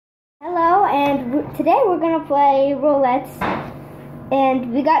and today we're gonna play roulette.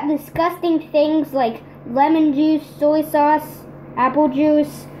 And we got disgusting things like lemon juice, soy sauce, apple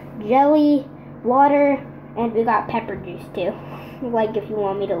juice, jelly, water, and we got pepper juice too. Like if you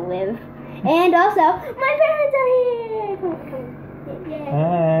want me to live. And also, my parents are here!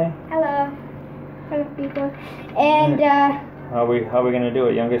 Hi. Hello. Hello, people. And, How are we gonna do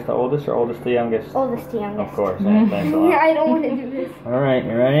it? Youngest to oldest or oldest to youngest? oldest to youngest. Of course. Thanks a lot. I don't want to do this. Alright,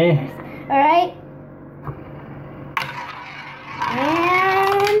 you ready? Alright.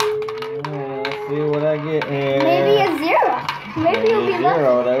 And Let's see what I get here. maybe a 0. Maybe you'll be lucky.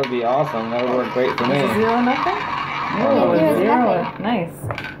 0, that would be awesome. That would work great for me. 0 nothing? Oh, Yeah, 0 0. nothing. Nice.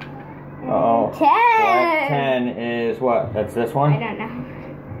 Uh-oh. 10. What? 10 is what? That's this one? I don't know.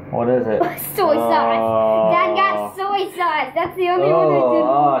 What is it? Soy sauce. Dad got soy sauce. That's the only one I did.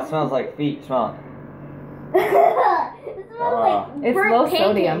 Oh, it smells like feet. Smell it. It smells like It's burnt low pancakes.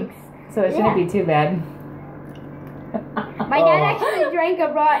 sodium, so it shouldn't be too bad. My dad actually drank a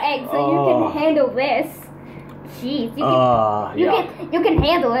raw egg, so you can handle this. Jeez, you can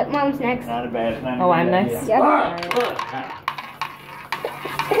handle it. Mom's next. Not a bad. Not a Oh, bad I'm idea. next? Yeah.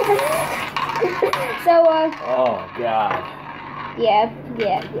 So, Oh God. yeah.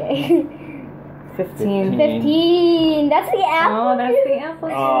 15. 15. That's the apple. Oh, that's the apple.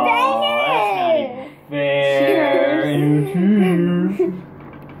 Oh, Dang that's not even fair.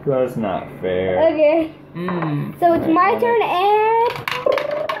 That's not fair. Okay. Mmm. So it's my turn and.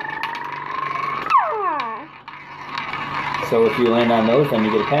 So if you land on those, then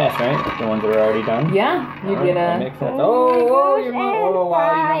you get a pass, right? The ones that are already done. Yeah, you Alright, get that a makes sense. Oh, Your wow, your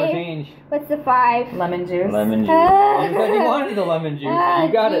number changed. What's the 5? lemon juice. Lemon juice. You said you wanted the lemon juice. Oh,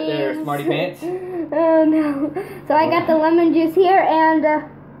 You got it there, jeez. smarty pants. Oh no. So I got the lemon juice here and.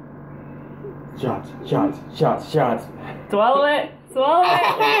 Shots. Swallow it. Swallow it.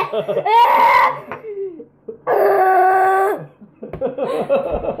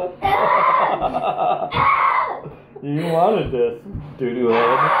 You wanted this, doo-doo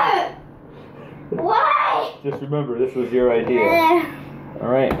head. Why? Just remember, this was your idea.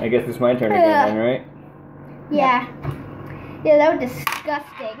 Alright, I guess it's my turn again then, right? Yeah. Yeah, that was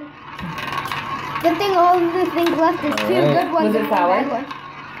disgusting. Good thing all of the things left is 2 Alright. good ones Was it and 1 sour? bad one.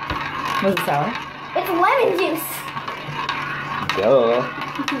 Was it sour? It's lemon juice. Duh.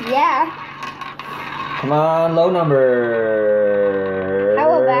 Yeah. Come on, low number.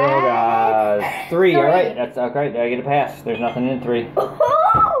 How about 3? 3? Alright, that's okay. I get a pass. There's nothing in 3.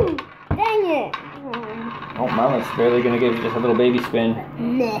 Oh, dang it. Oh, Mama's barely gonna give you just a little baby spin.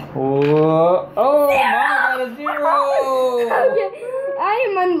 Meh. Whoa. Oh, Mama got a 0. Okay, I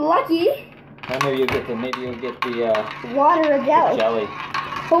am unlucky. Maybe you'll get the Water or jelly. jelly.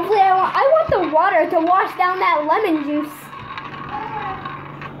 Hopefully I want the water to wash down that lemon juice.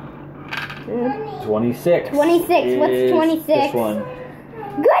 26. 26. What's is 26? This one.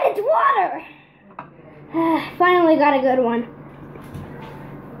 Good, it's water. Finally got a good one.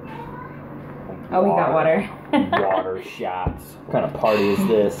 Oh, we got water. Water shots. What kind of party is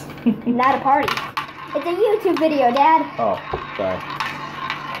this? Not a party. It's a YouTube video, Dad. Oh, sorry.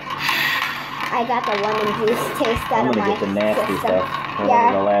 I got the lemon juice taste out I'm of gonna my get the nasty system. stuff.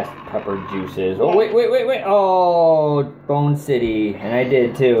 Yeah. The last pepper juices. Oh, wait. Oh, Bone City. And I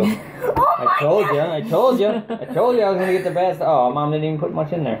did too. Oh I told you I was gonna get the best. Oh, Mom didn't even put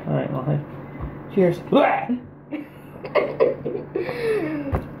much in there. Alright, well, hey. Cheers.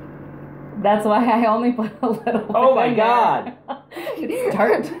 That's why I only put a little. Oh my in God. It's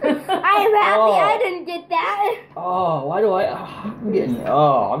tart. I am happy I didn't get that. Oh, why do I'm getting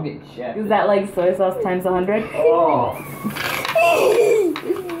shit. Is that like soy sauce times 100? Oh.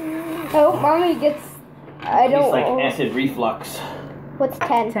 I hope Mommy gets. I don't It's like know. acid reflux. What's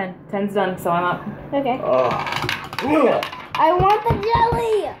 10? 10. 10's done, so I'm up. Okay. Oh. I want the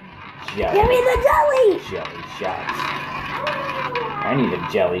jelly. Jelly. Give me the jelly. Jelly shots. I need a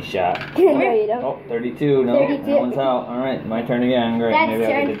jelly shot. No, you don't. Oh, 32. No, 32. that one's out. Alright, my turn again. Great. Dad's Maybe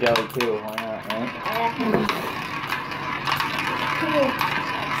I'll turn. get the jelly too. Why not, right?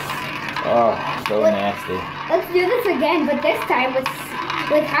 Oh, so nasty. Let's do this again, but this time with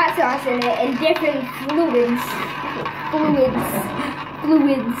hot sauce in it and different fluids.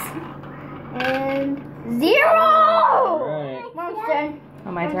 And 0! Alright. Mom's turn.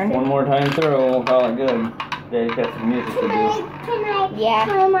 Oh, my turn? One more time through. We'll call it good. Daddy's got some music to do. Yeah.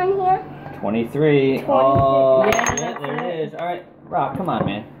 Come on here. 23. Oh, Yeah, yeah, that's there it is. Alright, Rock, come on,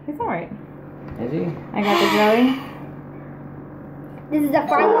 man. It's alright. Is he? I got the jelly. This is the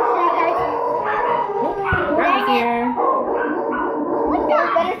final shot, guys. Right here.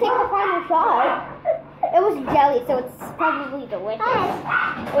 Better take the final shot. it was jelly, so it's probably delicious.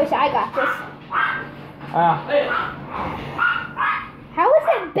 Wish I got this. Ah. How is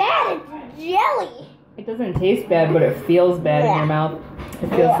it bad? It's jelly. It doesn't taste bad, but it feels bad in your mouth. It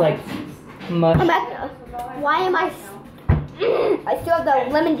feels like mush. I'm back. Why am I still have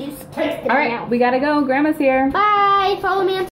the lemon juice taste in my All right, mouth. we gotta go. Grandma's here. Bye. Follow me on